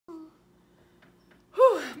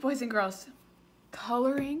Boys and girls,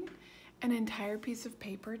 coloring an entire piece of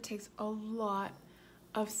paper takes a lot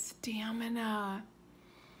of stamina.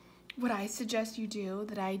 What I suggest you do,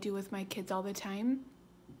 that I do with my kids all the time,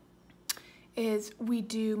 is we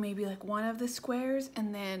do maybe like one of the squares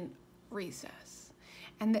and then recess.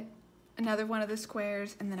 And another one of the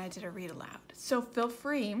squares, and then I did a read aloud. So feel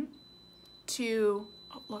free to,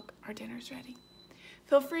 oh look, our dinner's ready.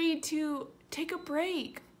 Feel free to take a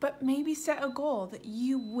break, but maybe set a goal that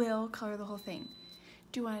you will color the whole thing.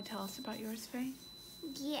 Do you want to tell us about yours, Faye?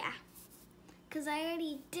 Yeah, because I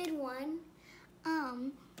already did one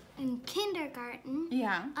in kindergarten.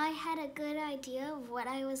 Yeah. I had a good idea of what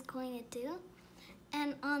I was going to do.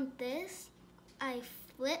 And on this, I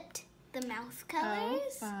flipped the mouth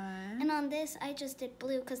colors. Oh, fun. And on this, I just did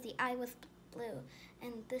blue because the eye was blue.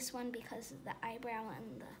 And this one because the eyebrow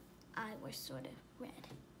and the eye were sort of red.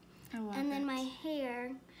 I love And then it. my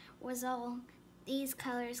hair was all these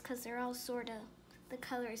colors because they're all sort of the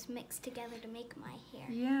colors mixed together to make my hair.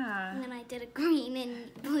 Yeah. And then I did a green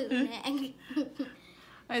and blue neck.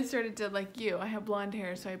 I sort of did like you. I have blonde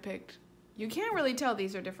hair, so I picked, you can't really tell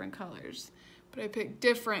these are different colors, but I picked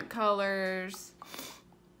different colors.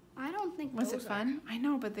 I don't think Was it those fun? I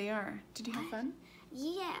know, but they are. Did you have fun?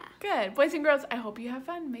 Yeah. Good. Boys and girls, I hope you have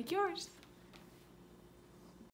fun. Make yours.